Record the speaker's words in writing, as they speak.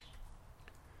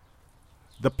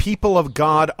The people of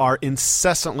God are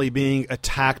incessantly being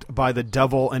attacked by the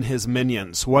devil and his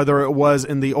minions, whether it was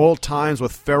in the old times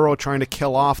with Pharaoh trying to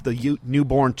kill off the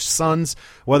newborn sons,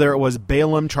 whether it was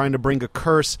Balaam trying to bring a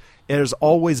curse. It has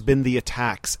always been the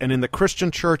attacks. And in the Christian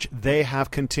church, they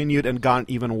have continued and gotten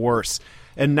even worse.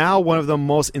 And now one of the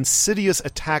most insidious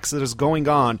attacks that is going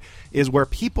on is where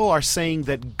people are saying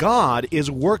that God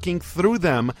is working through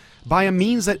them by a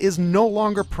means that is no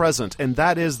longer present, and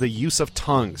that is the use of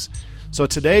tongues. So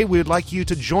today we would like you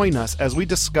to join us as we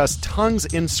discuss tongues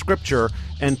in Scripture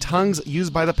and tongues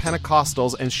used by the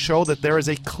Pentecostals and show that there is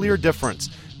a clear difference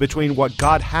between what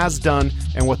God has done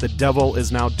and what the devil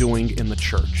is now doing in the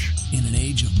church. In an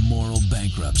age of moral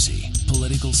bankruptcy,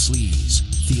 political sleaze,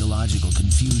 theological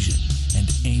confusion, and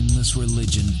aimless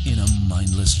religion in a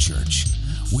mindless church,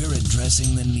 we're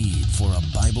addressing the need for a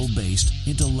Bible-based,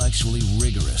 intellectually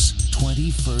rigorous,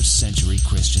 21st century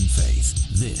Christian faith.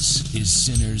 This is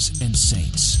Sinners and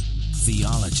Saints,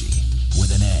 theology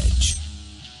with an edge.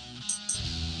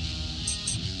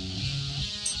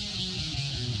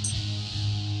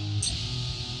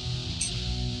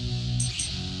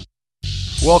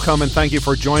 Welcome and thank you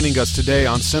for joining us today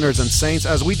on Sinners and Saints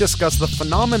as we discuss the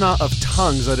phenomena of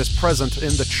tongues that is present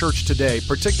in the church today,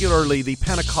 particularly the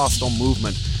Pentecostal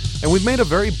movement. And we've made a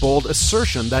very bold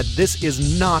assertion that this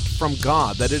is not from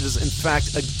God, that it is in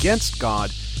fact against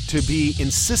God to be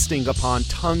insisting upon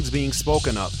tongues being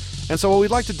spoken of. And so what we'd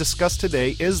like to discuss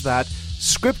today is that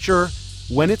Scripture,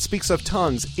 when it speaks of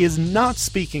tongues, is not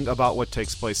speaking about what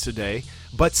takes place today,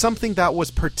 but something that was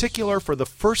particular for the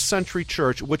first century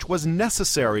church, which was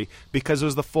necessary because it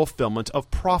was the fulfillment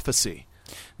of prophecy.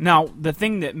 Now, the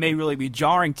thing that may really be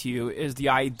jarring to you is the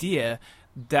idea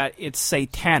that it's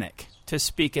satanic to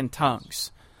speak in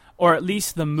tongues, or at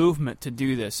least the movement to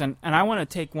do this. And I want to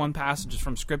take one passage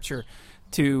from Scripture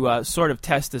to sort of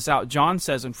test this out. John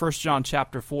says in 1 John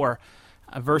chapter 4,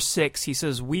 verse 6, he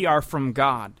says, "We are from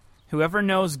God. Whoever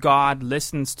knows God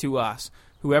listens to us.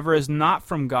 Whoever is not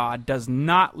from God does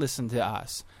not listen to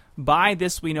us. By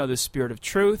this we know the spirit of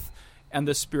truth and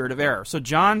the spirit of error." So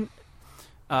John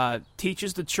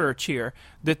teaches the church here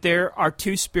that there are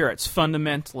two spirits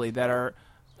fundamentally that are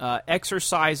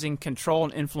exercising control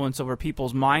and influence over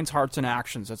people's minds, hearts, and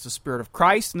actions. That's the spirit of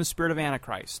Christ and the spirit of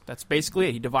Antichrist. That's basically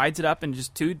it. He divides it up into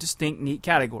just two distinct, neat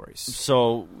categories.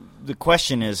 So the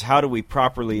question is, how do we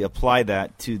properly apply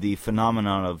that to the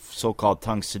phenomenon of so-called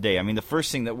tongues today? I mean, the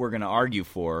first thing that we're going to argue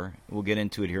for, we'll get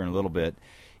into it here in a little bit,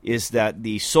 is that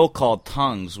the so-called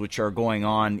tongues which are going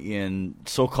on in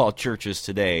so-called churches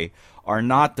today are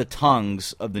not the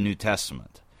tongues of the New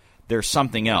Testament. They're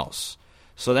something else.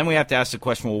 So then we have to ask the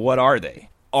question, well, what are they?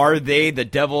 Are they the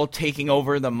devil taking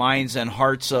over the minds and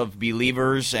hearts of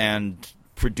believers and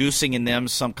producing in them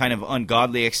some kind of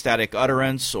ungodly ecstatic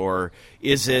utterance, or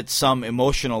is it some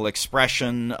emotional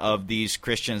expression of these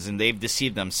Christians and they've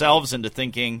deceived themselves into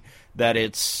thinking that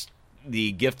it's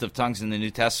the gift of tongues in the New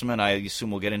Testament? I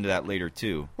assume we'll get into that later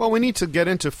too. Well, we need to get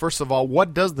into, first of all,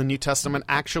 what does the New Testament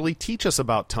actually teach us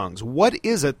about tongues? What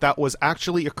is it that was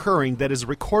actually occurring that is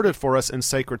recorded for us in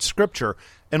sacred Scripture?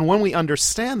 And when we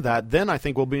understand that, then I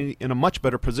think we'll be in a much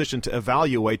better position to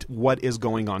evaluate what is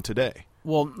going on today.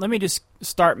 Well, let me just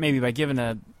start maybe by giving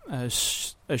a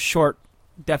short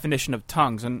definition of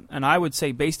tongues. And I would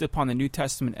say, based upon the New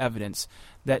Testament evidence,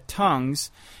 that tongues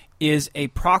is a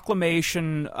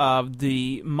proclamation of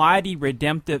the mighty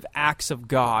redemptive acts of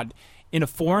God in a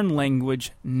foreign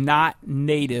language not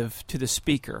native to the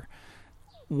speaker.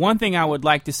 One thing I would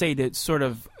like to say to sort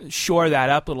of shore that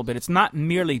up a little bit, it's not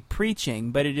merely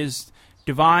preaching, but it is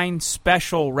divine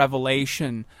special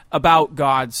revelation about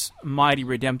God's mighty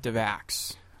redemptive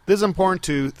acts. This is important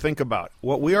to think about.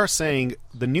 What we are saying,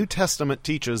 the New Testament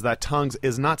teaches that tongues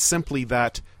is not simply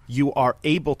that you are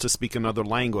able to speak another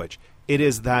language. It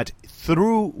is that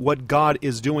through what God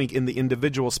is doing in the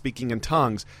individual speaking in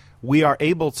tongues, we are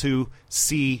able to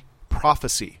see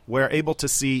prophecy. We're able to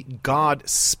see God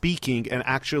speaking and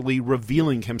actually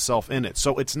revealing himself in it.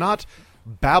 So it's not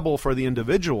babble for the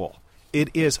individual. It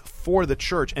is for the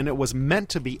church, and it was meant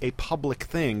to be a public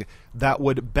thing that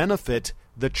would benefit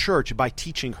the church by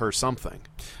teaching her something.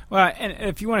 Well, and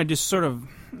if you want to just sort of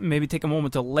maybe take a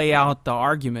moment to lay out the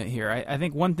argument here, I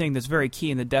think one thing that's very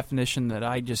key in the definition that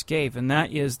I just gave, and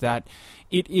that is that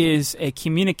it is a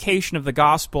communication of the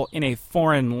gospel in a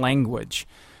foreign language.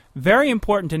 Very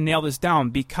important to nail this down,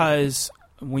 because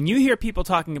when you hear people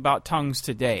talking about tongues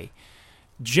today,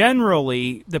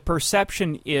 generally the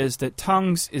perception is that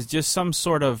tongues is just some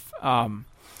sort of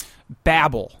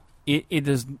babble. It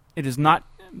is not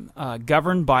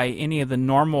governed by any of the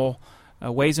normal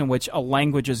ways in which a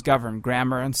language is governed,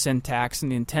 grammar and syntax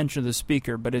and the intention of the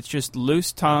speaker, but it's just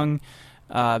loose tongue,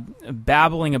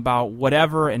 babbling about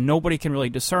whatever, and nobody can really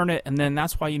discern it. And then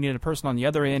that's why you need a person on the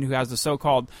other end who has the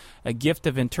so-called gift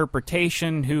of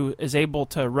interpretation, who is able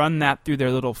to run that through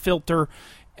their little filter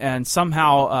and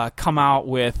somehow come out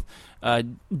with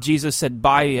Jesus said,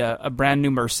 buy a brand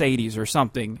new Mercedes or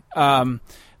something.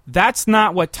 That's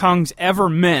not what tongues ever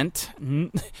meant.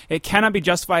 It cannot be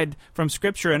justified from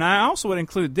Scripture. And I also would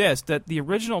include this, that the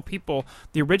original people,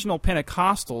 the original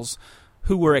Pentecostals,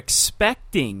 who were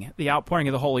expecting the outpouring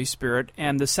of the Holy Spirit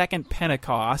and the second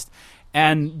Pentecost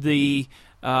and the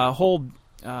whole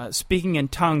speaking in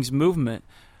tongues movement,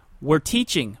 were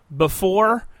teaching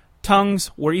before tongues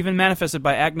were even manifested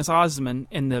by Agnes Osman.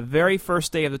 In the very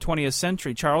first day of the 20th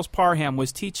century, Charles Parham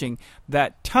was teaching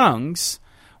that tongues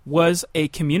was a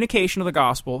communication of the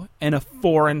gospel in a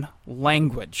foreign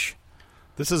language.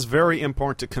 This is very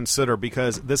important to consider,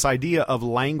 because this idea of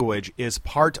language is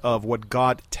part of what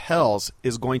God tells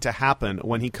is going to happen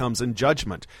when he comes in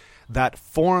judgment. That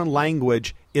foreign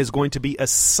language is going to be a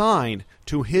sign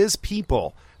to his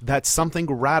people that something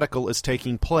radical is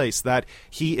taking place, that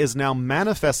he is now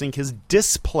manifesting his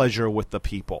displeasure with the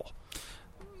people.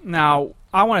 Now,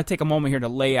 I want to take a moment here to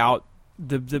lay out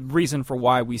the reason for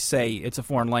why we say it's a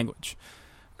foreign language.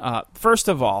 First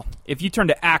of all, if you turn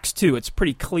to Acts 2, it's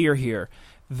pretty clear here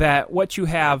that what you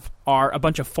have are a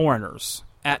bunch of foreigners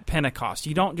at Pentecost.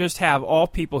 You don't just have all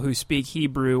people who speak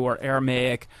Hebrew or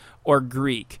Aramaic or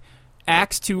Greek.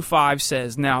 Acts 2:5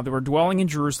 says, now there were dwelling in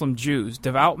Jerusalem Jews,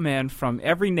 devout men from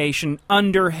every nation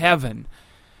under heaven.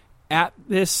 At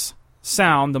this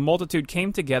sound, the multitude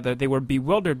came together. They were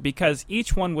bewildered because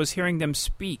each one was hearing them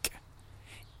speak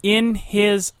in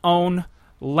his own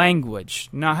language.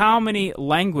 Now, how many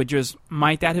languages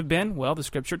might that have been? Well, the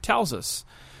Scripture tells us.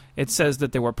 It says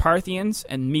that there were Parthians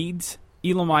and Medes,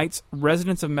 Elamites,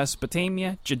 residents of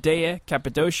Mesopotamia, Judea,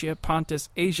 Cappadocia, Pontus,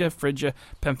 Asia, Phrygia,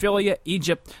 Pamphylia,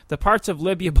 Egypt, the parts of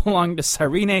Libya belonging to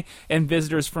Cyrene, and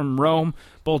visitors from Rome,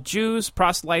 both Jews,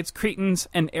 proselytes, Cretans,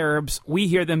 and Arabs. We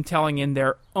hear them telling in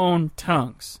their own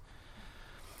tongues.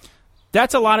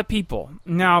 That's a lot of people.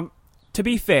 Now, to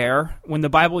be fair, when the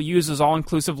Bible uses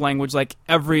all-inclusive language like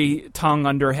every tongue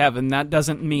under heaven, that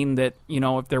doesn't mean that,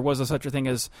 if there was such a thing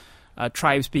as a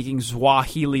tribe speaking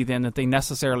Swahili, then that they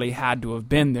necessarily had to have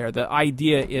been there. The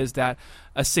idea is that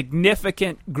a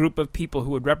significant group of people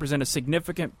who would represent a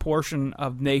significant portion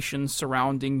of nations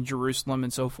surrounding Jerusalem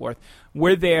and so forth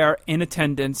were there in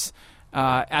attendance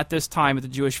at this time at the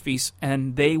Jewish feast,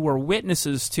 and they were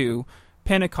witnesses to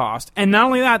Pentecost. And not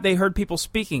only that, they heard people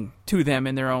speaking to them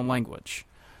in their own language.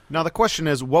 Now the question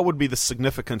is, what would be the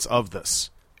significance of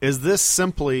this? Is this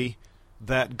simply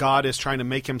that God is trying to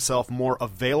make himself more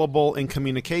available in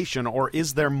communication, or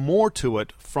is there more to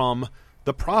it from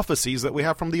the prophecies that we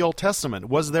have from the Old Testament?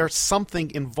 Was there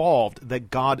something involved that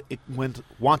God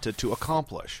wanted to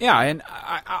accomplish? Yeah, and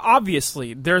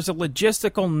obviously there's a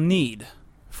logistical need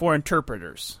for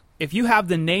interpreters. If you have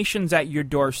the nations at your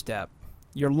doorstep,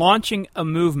 you're launching a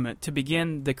movement to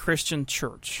begin the Christian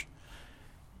church,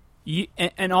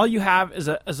 and all you have is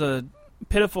a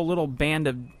pitiful little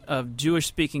band of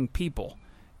Jewish-speaking people.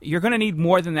 You're going to need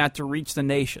more than that to reach the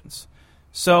nations.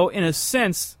 So, in a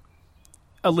sense,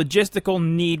 a logistical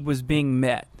need was being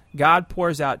met. God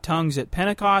pours out tongues at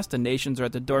Pentecost, the nations are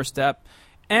at the doorstep,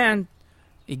 and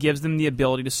he gives them the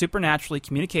ability to supernaturally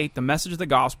communicate the message of the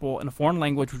gospel in a foreign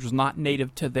language which was not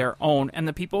native to their own. And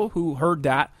the people who heard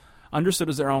that understood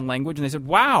as their own language, and they said,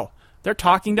 wow, they're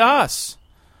talking to us.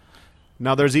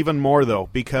 Now, there's even more, though,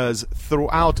 because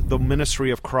throughout the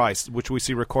ministry of Christ, which we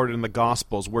see recorded in the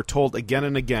Gospels, we're told again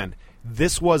and again,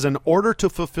 this was in order to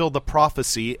fulfill the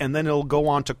prophecy, and then it'll go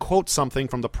on to quote something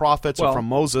from the prophets or from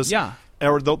Moses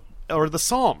or the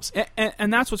Psalms.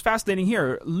 And that's what's fascinating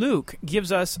here. Luke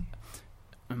gives us,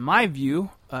 in my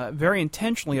view, very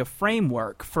intentionally a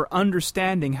framework for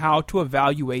understanding how to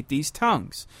evaluate these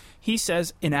tongues. He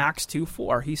says in Acts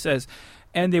 2:4, he says,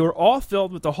 and they were all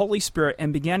filled with the Holy Spirit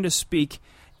and began to speak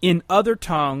in other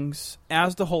tongues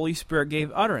as the Holy Spirit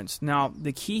gave utterance. Now,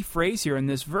 the key phrase here in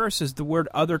this verse is the word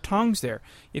other tongues there.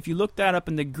 If you look that up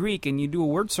in the Greek and you do a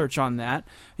word search on that,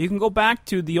 you can go back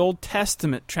to the Old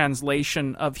Testament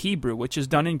translation of Hebrew, which is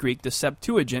done in Greek, the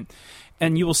Septuagint,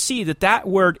 and you will see that that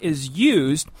word is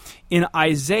used in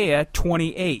Isaiah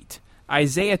 28.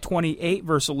 Isaiah 28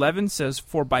 verse 11 says,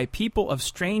 for by people of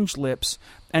strange lips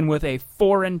and with a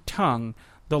foreign tongue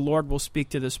the Lord will speak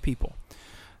to this people.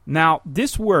 Now,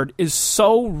 this word is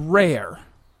so rare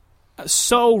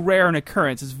in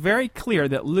occurrence. It's very clear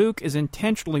that Luke is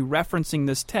intentionally referencing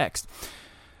this text.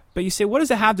 But you say, what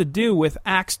does it have to do with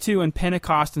Acts 2 and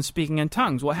Pentecost and speaking in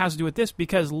tongues? Well, it has to do with this,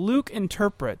 because Luke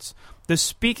interprets the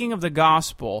speaking of the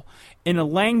gospel in a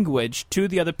language to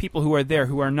the other people who are there,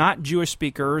 who are not Jewish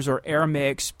speakers or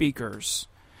Aramaic speakers.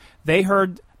 They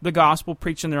heard the gospel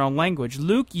preached in their own language.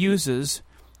 Luke uses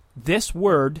this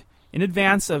word in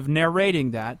advance of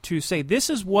narrating that to say, this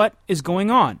is what is going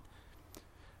on.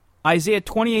 Isaiah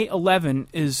 28:11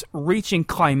 is reaching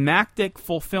climactic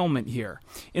fulfillment here.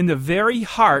 In the very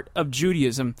heart of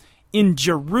Judaism, in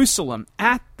Jerusalem,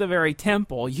 at the very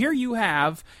temple, here you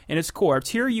have, in its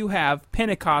courts, here you have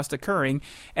Pentecost occurring,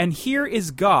 and here is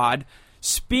God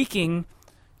speaking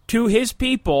to his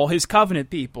people, his covenant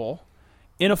people,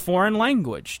 in a foreign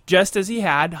language, just as he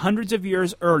had hundreds of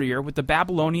years earlier with the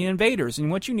Babylonian invaders. And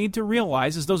what you need to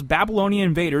realize is those Babylonian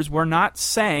invaders were not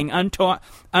saying,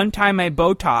 untie my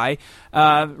bow tie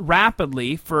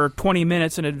rapidly for 20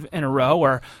 minutes in a row,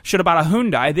 or should about a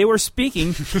Hyundai. They were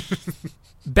speaking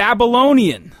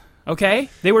Babylonian, okay?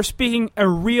 They were speaking a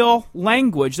real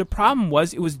language. The problem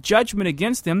was, it was judgment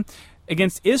against them,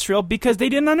 against Israel, because they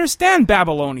didn't understand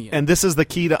Babylonian. And this is the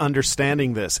key to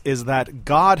understanding this, is that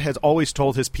God has always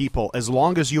told his people, as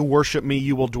long as you worship me,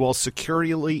 you will dwell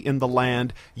securely in the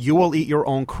land, you will eat your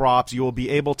own crops, you will be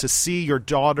able to see your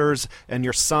daughters and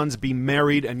your sons be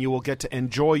married, and you will get to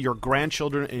enjoy your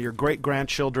grandchildren and your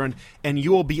great-grandchildren, and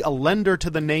you will be a lender to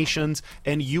the nations,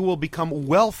 and you will become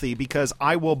wealthy because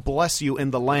I will bless you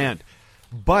in the land.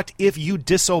 But if you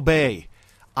disobey,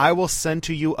 I will send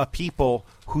to you a people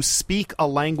who speak a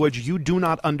language you do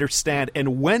not understand.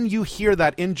 And when you hear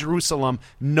that in Jerusalem,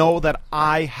 know that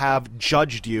I have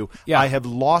judged you. Yeah. I have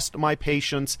lost my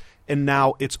patience, and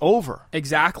now it's over.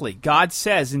 Exactly. God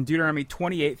says in Deuteronomy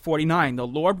 28:49, the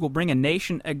Lord will bring a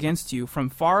nation against you from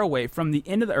far away, from the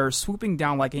end of the earth, swooping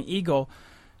down like an eagle,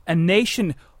 a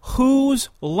nation whose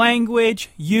language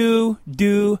you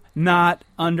do not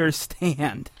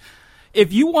understand.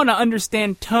 If you want to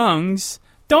understand tongues,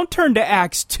 don't turn to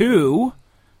Acts 2.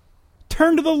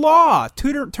 Turn to the law.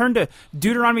 Turn to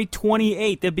Deuteronomy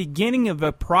 28, the beginning of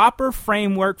a proper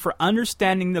framework for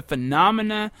understanding the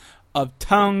phenomena of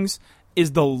tongues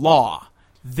is the law.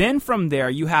 Then from there,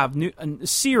 you have a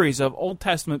series of Old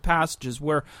Testament passages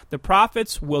where the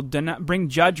prophets will bring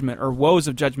judgment or woes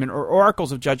of judgment or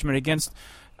oracles of judgment against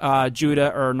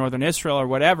Judah or northern Israel or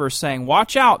whatever, saying,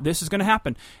 watch out, this is going to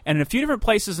happen. And in a few different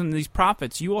places in these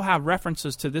prophets, you will have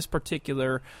references to this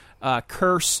particular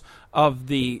curse of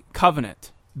the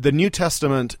covenant. The New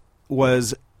Testament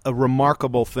was a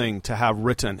remarkable thing to have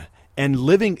written. And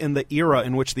living in the era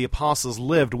in which the apostles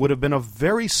lived would have been a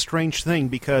very strange thing,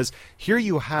 because here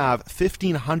you have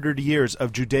 1,500 years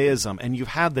of Judaism, and you've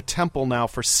had the temple now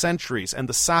for centuries, and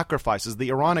the sacrifices, the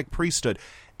Aaronic priesthood.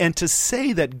 And to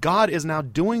say that God is now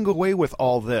doing away with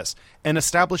all this and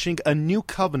establishing a new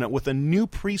covenant with a new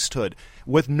priesthood,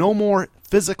 with no more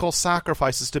physical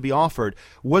sacrifices to be offered,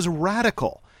 was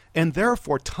radical. And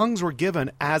therefore, tongues were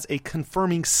given as a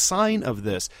confirming sign of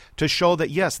this, to show that,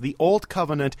 yes, the old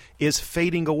covenant is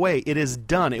fading away. It is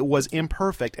done. It was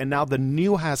imperfect. And now the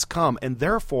new has come. And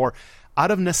therefore,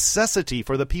 out of necessity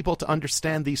for the people to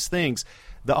understand these things,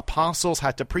 the apostles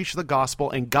had to preach the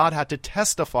gospel, and God had to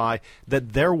testify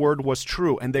that their word was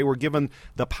true. And they were given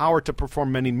the power to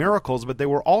perform many miracles, but they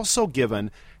were also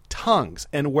given tongues.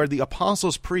 And where the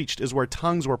apostles preached is where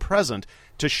tongues were present,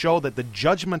 to show that the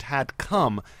judgment had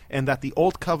come and that the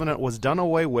old covenant was done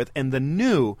away with and the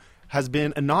new has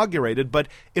been inaugurated, but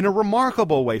in a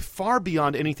remarkable way, far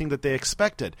beyond anything that they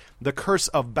expected. The curse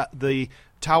of the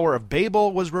Tower of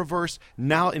Babel was reversed.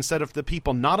 Now, instead of the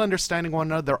people not understanding one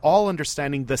another, they're all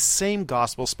understanding the same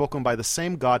gospel spoken by the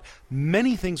same God.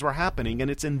 Many things were happening, and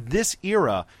it's in this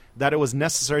era that it was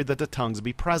necessary that the tongues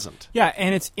be present. Yeah,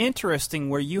 and it's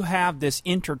interesting where you have this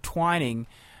intertwining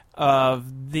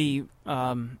of the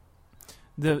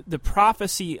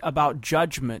prophecy about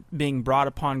judgment being brought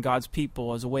upon God's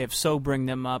people as a way of sobering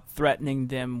them up, threatening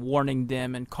them, warning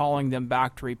them, and calling them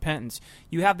back to repentance.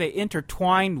 You have that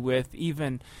intertwined with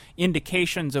even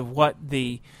indications of what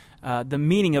the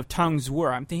meaning of tongues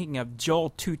were. I'm thinking of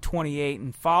Joel 2:28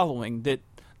 and following that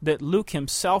Luke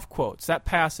himself quotes. That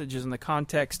passage is in the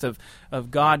context of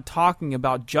God talking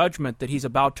about judgment that he's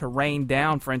about to rain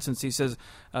down. For instance, he says,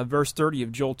 verse 30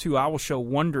 of Joel 2, I will show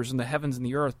wonders in the heavens and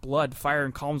the earth, blood, fire,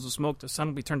 and columns of smoke. The sun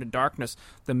will be turned to darkness,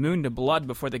 the moon to blood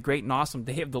before the great and awesome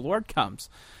day of the Lord comes.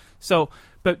 So,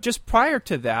 but just prior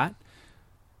to that,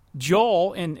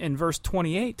 Joel in verse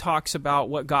 28 talks about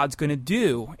what God's going to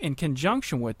do in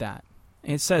conjunction with that.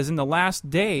 It says, in the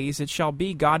last days it shall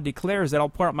be, God declares, that I'll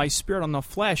pour out my spirit on the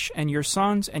flesh, and your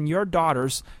sons and your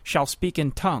daughters shall speak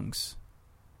in tongues.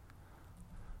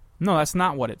 No, that's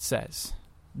not what it says.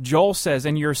 Joel says,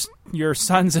 and your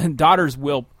sons and daughters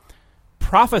will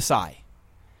prophesy.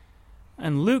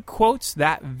 And Luke quotes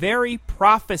that very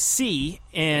prophecy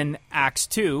in Acts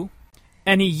 2,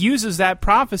 and he uses that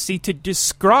prophecy to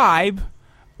describe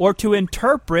or to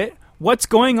interpret what's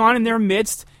going on in their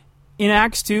midst in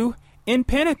Acts 2 in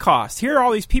Pentecost. Here are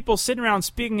all these people sitting around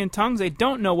speaking in tongues. They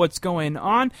don't know what's going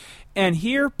on. And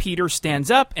here Peter stands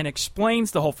up and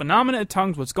explains the whole phenomenon of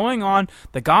tongues, what's going on,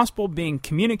 the gospel being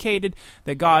communicated,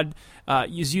 that God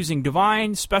is using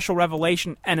divine special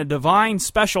revelation and a divine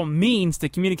special means to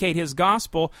communicate his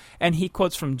gospel. And he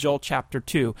quotes from Joel chapter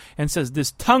 2 and says,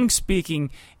 this tongue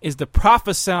speaking is the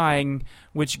prophesying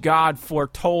which God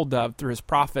foretold of through his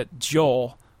prophet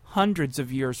Joel hundreds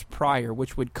of years prior,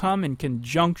 which would come in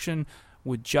conjunction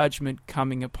with judgment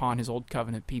coming upon his old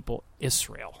covenant people,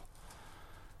 Israel.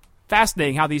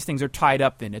 Fascinating how these things are tied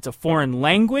up then. It's a foreign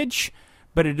language,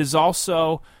 but it is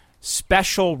also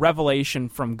special revelation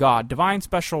from God, divine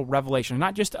special revelation,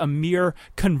 not just a mere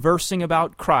conversing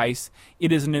about Christ.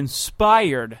 It is an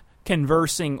inspired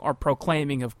conversing or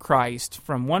proclaiming of Christ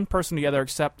from one person to the other,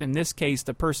 except in this case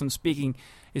the person speaking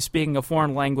is speaking a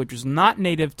foreign language which is not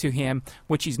native to him,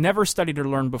 which he's never studied or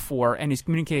learned before, and he's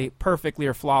communicating perfectly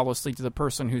or flawlessly to the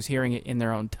person who's hearing it in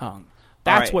their own tongue.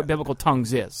 That's right. What biblical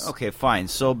tongues is. Okay, fine.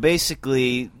 So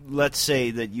basically, let's say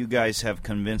that you guys have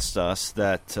convinced us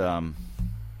that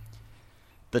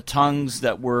the tongues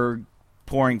that were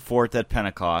pouring forth at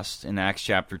Pentecost in Acts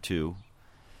chapter 2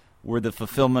 were the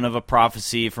fulfillment of a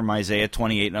prophecy from Isaiah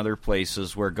 28 and other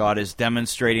places where God is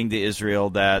demonstrating to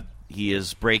Israel that he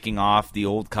is breaking off the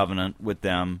old covenant with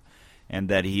them and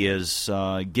that he is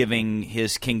giving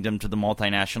his kingdom to the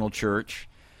multinational church.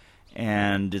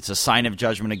 And it's a sign of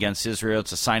judgment against Israel.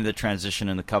 It's a sign of the transition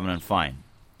in the covenant, fine.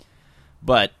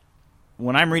 But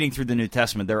when I'm reading through the New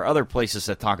Testament, there are other places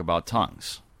that talk about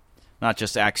tongues. Not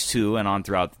just Acts 2 and on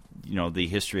throughout the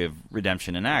history of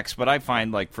redemption in Acts, but I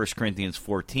find like 1 Corinthians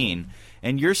 14.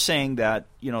 And you're saying that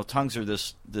tongues are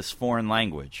this foreign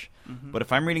language. Mm-hmm. But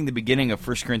if I'm reading the beginning of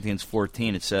 1 Corinthians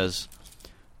 14, it says,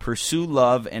 pursue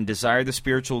love and desire the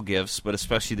spiritual gifts, but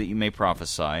especially that you may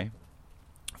prophesy.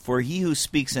 For he who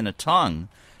speaks in a tongue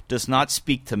does not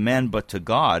speak to men but to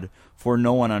God, for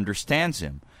no one understands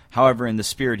him. However, in the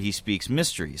Spirit he speaks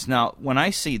mysteries. Now, when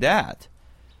I see that,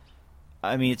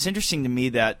 I mean, it's interesting to me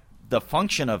that the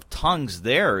function of tongues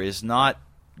there is not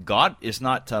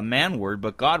a man word,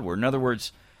 but God word. In other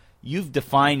words, you've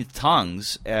defined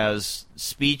tongues as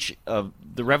speech of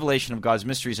the revelation of God's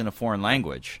mysteries in a foreign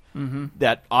language. Mm-hmm.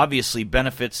 That obviously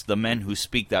benefits the men who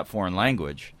speak that foreign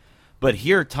language. But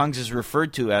here, tongues is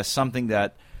referred to as something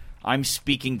that I'm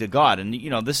speaking to God. And,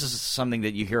 this is something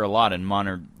that you hear a lot in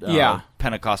modern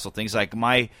Pentecostal things. Like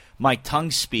my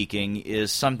tongue speaking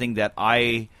is something that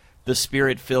the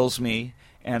Spirit fills me,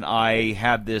 and I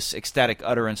have this ecstatic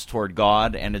utterance toward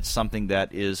God, and it's something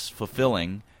that is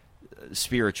fulfilling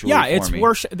spiritually for it's me.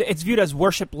 worship. It's viewed as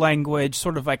worship language,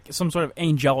 sort of like some sort of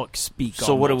angelic speak.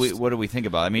 So almost. what do we think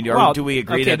about it? I mean, do we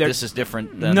agree that this is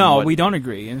different than we don't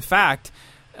agree. In fact,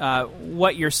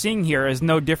 what you're seeing here is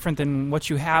no different than what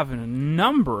you have in a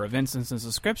number of instances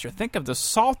of Scripture. Think of the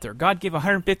Psalter. God gave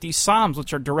 150 Psalms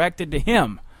which are directed to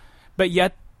him, but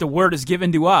yet the Word is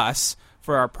given to us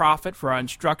for our profit, for our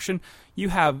instruction. You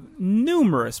have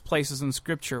numerous places in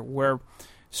Scripture where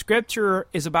Scripture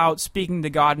is about speaking to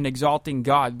God and exalting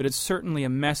God, but it's certainly a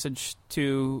message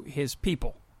to his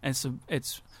people. And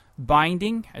it's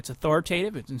binding, it's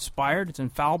authoritative, it's inspired, it's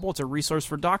infallible, it's a resource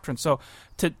for doctrine. So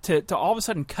to all of a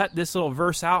sudden cut this little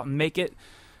verse out and make it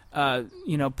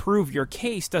prove your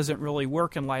case doesn't really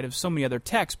work in light of so many other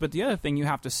texts. But the other thing you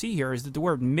have to see here is that the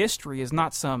word mystery is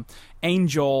not some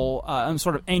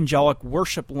sort of angelic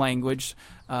worship language,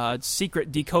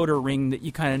 secret decoder ring that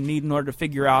you kind of need in order to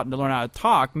figure out and to learn how to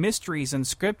talk. Mysteries in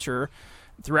Scripture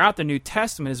throughout the New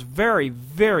Testament is very,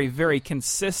 very, very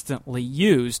consistently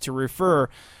used to refer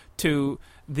to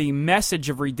the message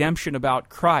of redemption about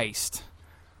Christ.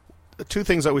 Two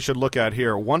things that we should look at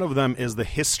here. One of them is the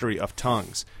history of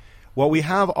tongues. What we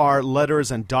have are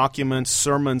letters and documents,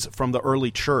 sermons from the early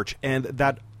church, and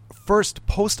that first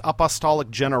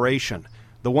post-apostolic generation,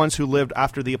 the ones who lived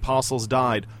after the apostles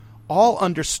died, all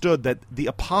understood that the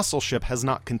apostleship has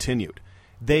not continued.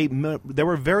 They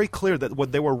were very clear that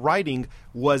what they were writing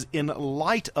was in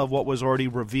light of what was already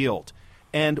revealed.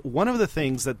 And one of the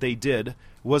things that they did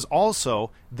was also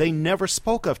they never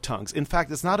spoke of tongues. In fact,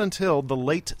 it's not until the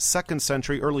late 2nd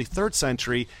century, early 3rd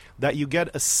century that you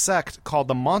get a sect called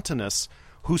the Montanists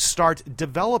who start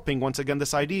developing, once again,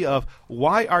 this idea of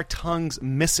why are tongues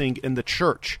missing in the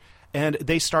church? and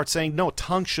they start saying, no,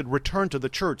 tongues should return to the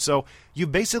church. So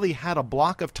you've basically had a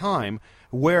block of time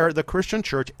where the Christian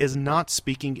church is not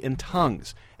speaking in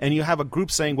tongues. And you have a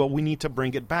group saying, well, we need to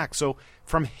bring it back. So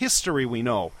from history, we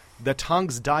know the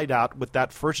tongues died out with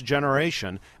that first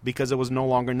generation because it was no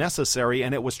longer necessary,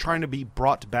 and it was trying to be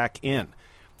brought back in.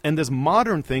 And this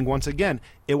modern thing, once again,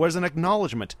 it was an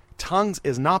acknowledgement. Tongues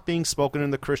is not being spoken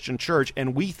in the Christian church,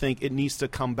 and we think it needs to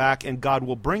come back, and God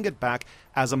will bring it back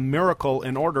as a miracle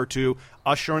in order to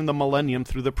usher in the millennium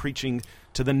through the preaching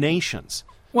to the nations.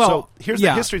 Well, so here's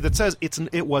the history that says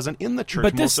it wasn't in the church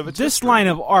but most of its this history. line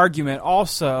of argument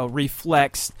also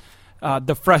reflects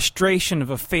the frustration of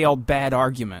a failed bad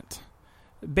argument.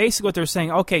 Basically what they're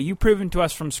saying, okay, you've proven to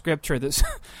us from Scripture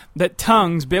that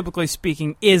tongues, biblically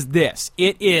speaking, is this.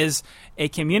 It is a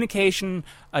communication,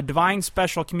 a divine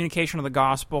special communication of the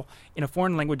gospel in a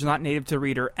foreign language not native to the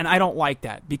reader, and I don't like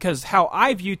that, because how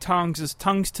I view tongues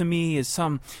to me is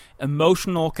some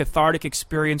emotional, cathartic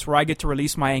experience where I get to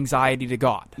release my anxiety to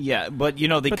God. Yeah, but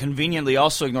they conveniently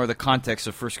also ignore the context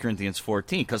of 1 Corinthians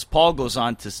 14, because Paul goes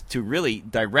on to really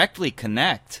directly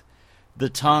connect the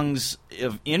tongues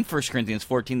in 1 Corinthians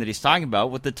 14 that he's talking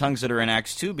about with the tongues that are in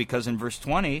Acts 2, because in verse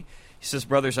 20, he says,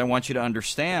 brothers, I want you to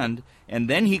understand, and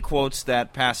then he quotes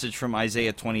that passage from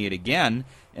Isaiah 28 again,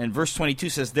 and verse 22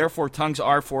 says, therefore tongues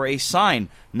are for a sign,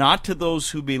 not to those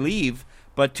who believe,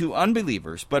 but to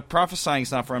unbelievers. But prophesying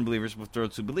is not for unbelievers, but for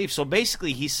those who believe. So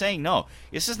basically he's saying, no,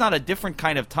 this is not a different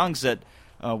kind of tongues that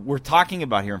we're talking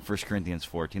about here in 1 Corinthians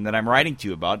 14 that I'm writing to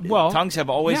you about. Well, tongues have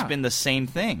always been the same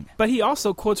thing. But he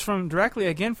also quotes directly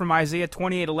again from Isaiah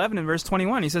 28:11 and verse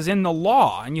 21. He says, in the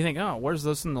law. And you think, oh, where's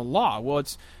this in the law? Well,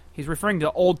 he's referring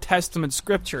to Old Testament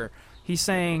Scripture. He's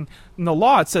saying, in the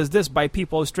law it says this, by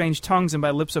people of strange tongues and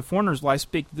by lips of foreigners will I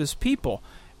speak to this people.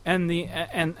 And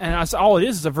that's all it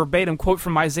is a verbatim quote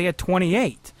from Isaiah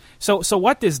 28. So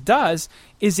what this does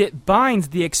is it binds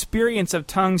the experience of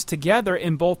tongues together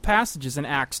in both passages. In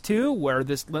Acts 2, where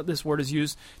this word is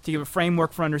used to give a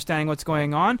framework for understanding what's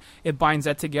going on, it binds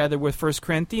that together with 1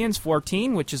 Corinthians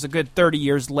 14, which is a good 30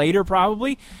 years later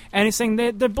probably, and he's saying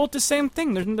they're both the same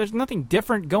thing. There's nothing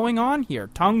different going on here.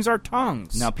 Tongues are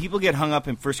tongues. Now, people get hung up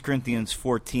in 1 Corinthians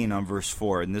 14 on verse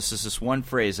 4, and this is this one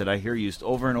phrase that I hear used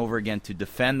over and over again to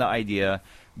defend the idea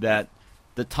that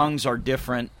the tongues are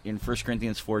different in 1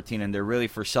 Corinthians 14, and they're really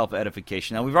for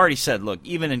self-edification. Now, we've already said, look,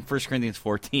 even in 1 Corinthians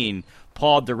 14,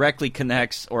 Paul directly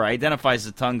connects or identifies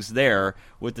the tongues there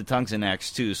with the tongues in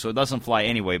Acts 2, so it doesn't fly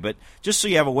anyway. But just so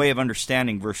you have a way of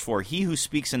understanding verse 4, he who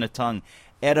speaks in a tongue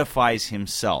edifies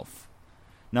himself.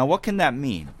 Now, what can that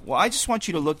mean? Well, I just want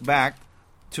you to look back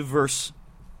to verse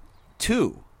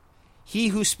 2. He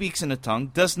who speaks in a tongue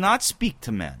does not speak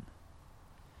to men.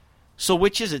 So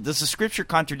which is it? Does the Scripture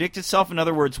contradict itself? In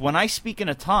other words, when I speak in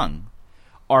a tongue,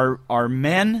 are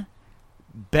men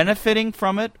benefiting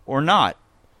from it or not?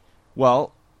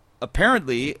 Well,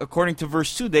 apparently, according to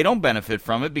verse 2, they don't benefit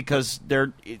from it because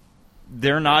they're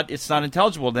not. It's not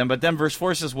intelligible to them. But then verse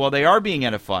 4 says, well, they are being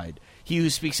edified. He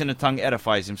who speaks in a tongue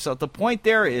edifies himself. The point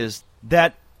there is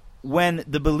that when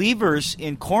the believers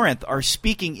in Corinth are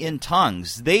speaking in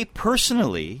tongues, they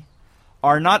personally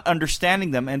are not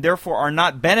understanding them and therefore are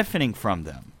not benefiting from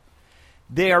them.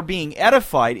 They are being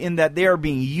edified in that they are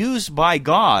being used by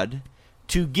God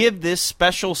to give this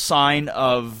special sign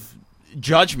of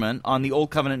judgment on the Old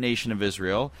Covenant nation of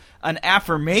Israel, an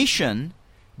affirmation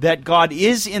that God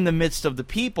is in the midst of the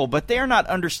people, but they are not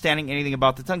understanding anything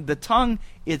about the tongue. The tongue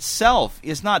itself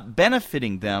is not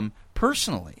benefiting them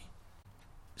personally.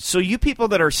 So you people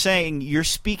that are saying you're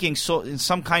speaking in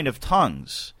some kind of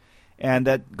tongues, and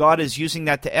that God is using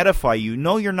that to edify you.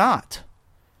 No, you're not.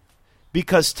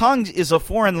 Because tongues is a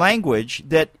foreign language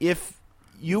that if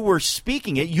you were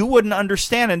speaking it, you wouldn't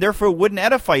understand, and therefore it wouldn't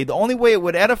edify you. The only way it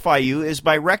would edify you is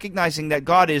by recognizing that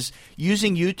God is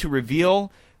using you to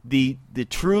reveal the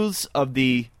truths of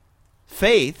the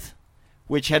faith,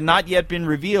 which had not yet been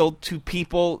revealed to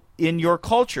people in your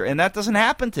culture. And that doesn't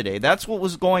happen today. That's what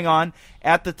was going on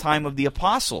at the time of the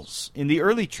apostles in the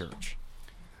early church.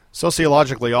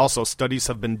 Sociologically also, studies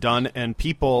have been done, and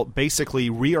people basically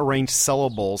rearrange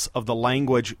syllables of the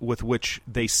language with which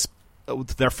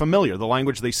they're familiar, the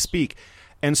language they speak.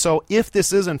 And so if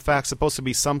this is in fact supposed to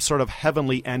be some sort of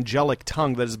heavenly angelic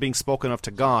tongue that is being spoken of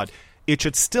to God, it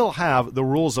should still have the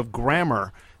rules of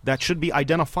grammar that should be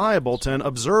identifiable to an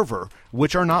observer,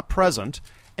 which are not present.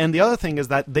 And the other thing is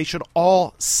that they should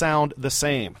all sound the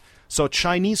same. So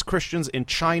Chinese Christians in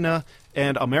China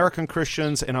and American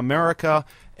Christians in America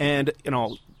and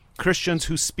Christians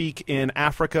who speak in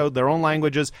Africa, their own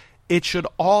languages, it should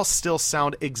all still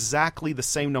sound exactly the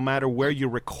same no matter where you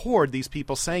record these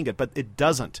people saying it, but it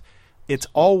doesn't. it's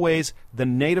always the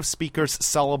native speaker's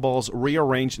syllables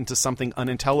rearranged into something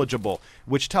unintelligible,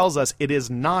 which tells us it is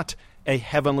not a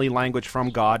heavenly language from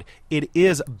God. It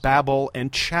is babble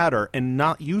and chatter and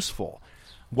not useful,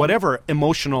 whatever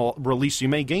emotional release you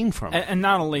may gain from it. And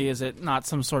not only is it not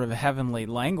some sort of a heavenly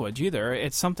language either,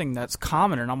 it's something that's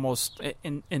common in almost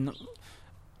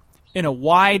in a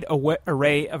wide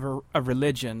array of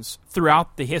religions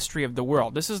throughout the history of the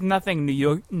world. This is nothing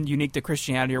unique to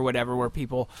Christianity or whatever, where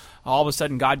people, all of a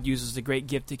sudden, God uses the great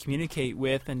gift to communicate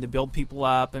with and to build people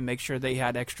up and make sure they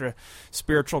had extra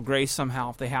spiritual grace somehow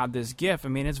if they had this gift. I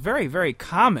mean, it's very, very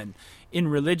common in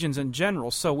religions in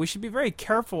general, so we should be very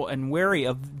careful and wary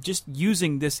of just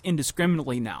using this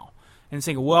indiscriminately now. And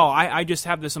saying, well, I just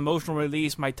have this emotional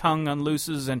release, my tongue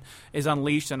unlooses and is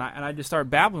unleashed, and I just start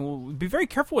babbling. Well, be very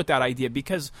careful with that idea,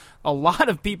 because a lot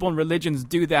of people in religions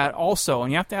do that also.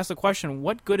 And you have to ask the question,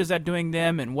 what good is that doing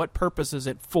them, and what purpose is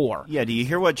it for? Yeah, do you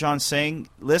hear what John's saying?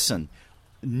 Listen,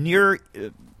 Near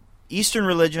Eastern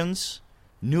religions,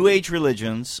 New Age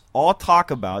religions, all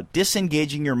talk about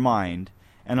disengaging your mind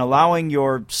and allowing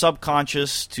your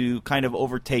subconscious to kind of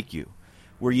overtake you,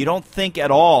 where you don't think at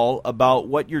all about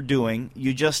what you're doing,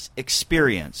 you just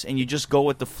experience, and you just go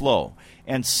with the flow.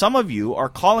 And some of you are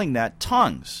calling that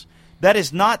tongues. That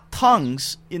is not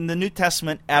tongues in the New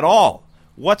Testament at all,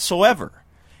 whatsoever.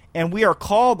 And we are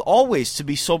called always to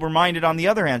be sober-minded on the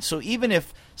other hand. So even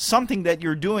if something that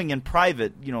you're doing in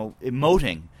private,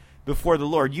 emoting before the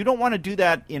Lord, you don't want to do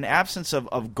that in absence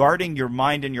of guarding your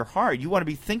mind and your heart. You want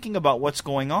to be thinking about what's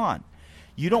going on.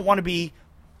 You don't want to be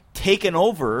taken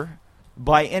over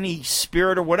by any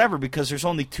spirit or whatever, because there's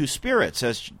only two spirits,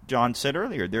 as John said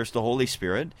earlier. There's the Holy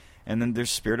Spirit, and then there's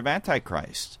the spirit of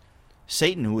Antichrist,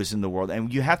 Satan, who is in the world.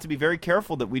 And you have to be very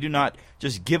careful that we do not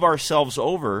just give ourselves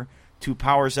over to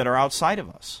powers that are outside of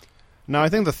us. Now, I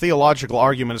think the theological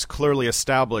argument is clearly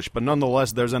established, but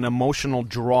nonetheless, there's an emotional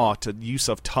draw to use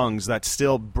of tongues that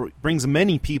still brings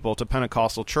many people to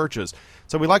Pentecostal churches.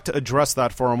 So we'd like to address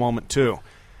that for a moment, too.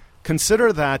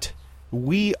 Consider that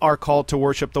we are called to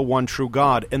worship the one true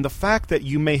God, and the fact that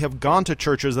you may have gone to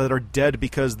churches that are dead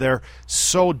because they're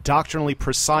so doctrinally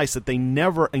precise that they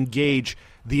never engage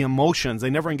the emotions, they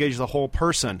never engage the whole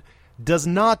person, does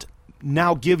not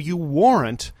now give you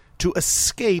warrant to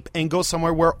escape and go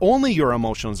somewhere where only your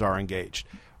emotions are engaged.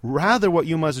 Rather, what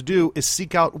you must do is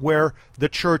seek out where the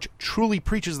church truly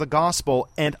preaches the gospel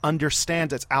and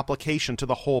understands its application to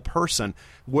the whole person,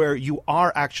 where you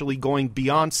are actually going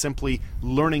beyond simply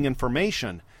learning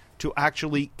information to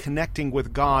actually connecting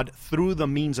with God through the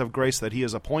means of grace that He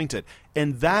has appointed.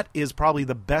 And that is probably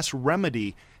the best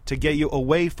remedy to get you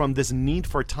away from this need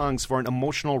for tongues for an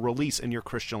emotional release in your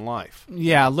Christian life.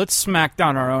 Yeah, let's smack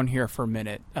down our own here for a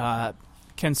minute. And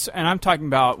I'm talking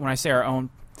about, when I say our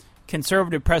own,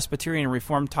 conservative Presbyterian and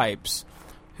Reformed types,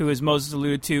 who, as Moses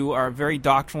alluded to, are very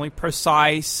doctrinally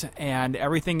precise, and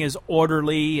everything is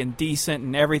orderly and decent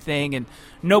and everything, and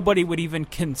nobody would even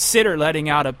consider letting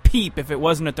out a peep if it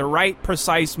wasn't at the right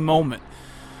precise moment,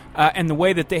 and the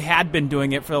way that they had been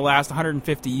doing it for the last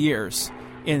 150 years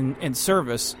in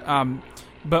service.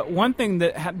 But one thing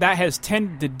that has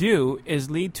tended to do is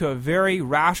lead to a very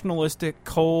rationalistic,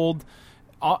 cold,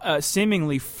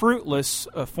 seemingly fruitless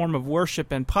form of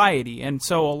worship and piety. And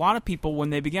so a lot of people, when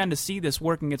they began to see this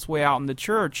working its way out in the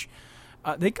church,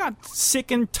 they got sick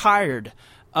and tired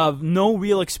of no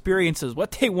real experiences.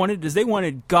 What they wanted is they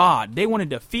wanted God. They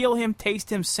wanted to feel Him,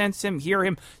 taste Him, sense Him, hear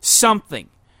Him, something.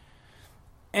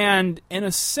 And in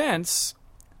a sense,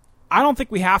 I don't think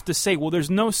we have to say, well,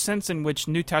 there's no sense in which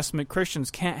New Testament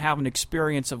Christians can't have an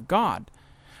experience of God.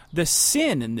 The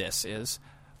sin in this is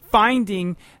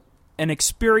finding an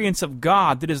experience of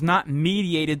God that is not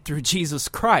mediated through Jesus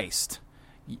Christ.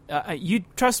 You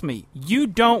trust me, you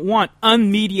don't want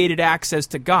unmediated access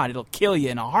to God. It'll kill you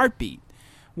in a heartbeat.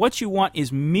 What you want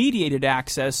is mediated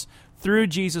access through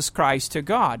Jesus Christ to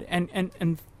God.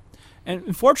 And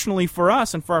fortunately for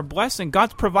us and for our blessing,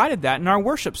 God's provided that in our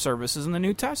worship services in the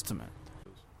New Testament.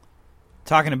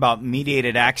 Talking about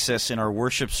mediated access in our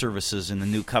worship services in the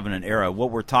New Covenant era,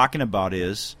 what we're talking about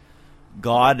is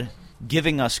God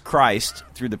giving us Christ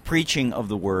through the preaching of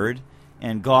the Word,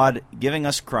 and God giving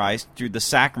us Christ through the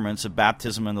sacraments of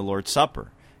baptism and the Lord's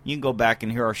Supper. You can go back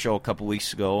and hear our show a couple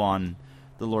weeks ago on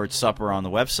the Lord's Supper on the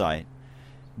website.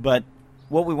 But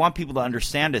what we want people to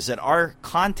understand is that our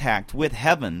contact with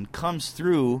heaven comes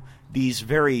through these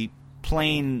very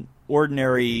plain,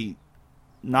 ordinary,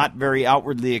 not very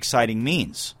outwardly exciting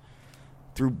means.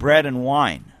 Through bread and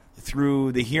wine.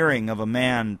 Through the hearing of a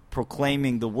man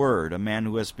proclaiming the Word, a man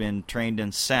who has been trained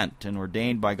and sent and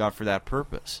ordained by God for that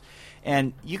purpose.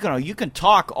 And you can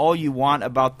talk all you want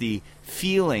about the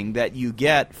feeling that you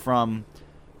get from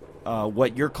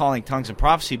what you're calling tongues and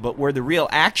prophecy, but where the real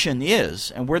action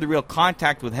is and where the real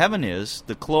contact with heaven is,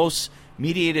 the close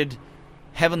mediated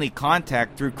heavenly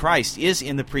contact through Christ, is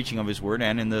in the preaching of his word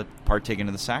and in the partaking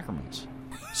of the sacraments.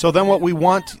 So then what we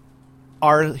want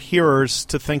our hearers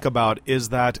to think about is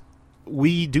that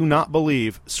we do not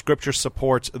believe Scripture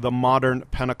supports the modern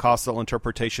Pentecostal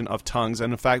interpretation of tongues.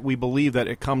 And in fact, we believe that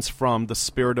it comes from the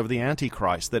spirit of the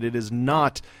Antichrist, that it is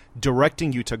not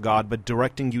directing you to God, but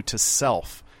directing you to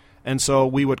self. And so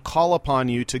we would call upon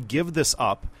you to give this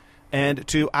up and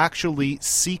to actually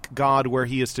seek God where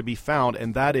he is to be found,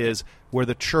 and that is where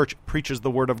the church preaches the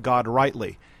word of God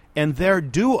rightly. And there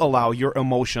do allow your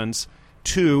emotions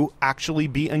to actually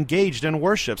be engaged in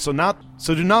worship. So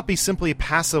do not be simply a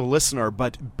passive listener,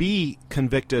 but be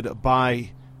convicted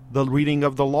by the reading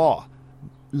of the law.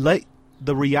 Let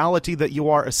the reality that you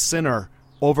are a sinner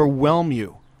overwhelm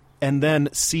you, and then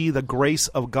see the grace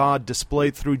of God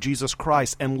displayed through Jesus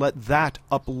Christ, and let that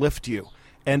uplift you.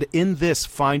 And in this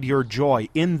find your joy.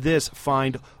 In this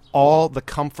find all the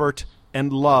comfort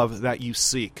and love that you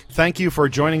seek. Thank you for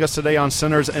joining us today on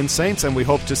Sinners and Saints, and we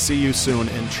hope to see you soon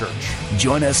in church.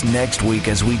 Join us next week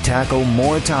as we tackle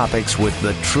more topics with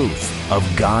the truth of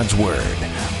God's Word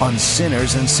on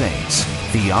Sinners and Saints,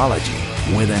 Theology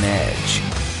with an Edge.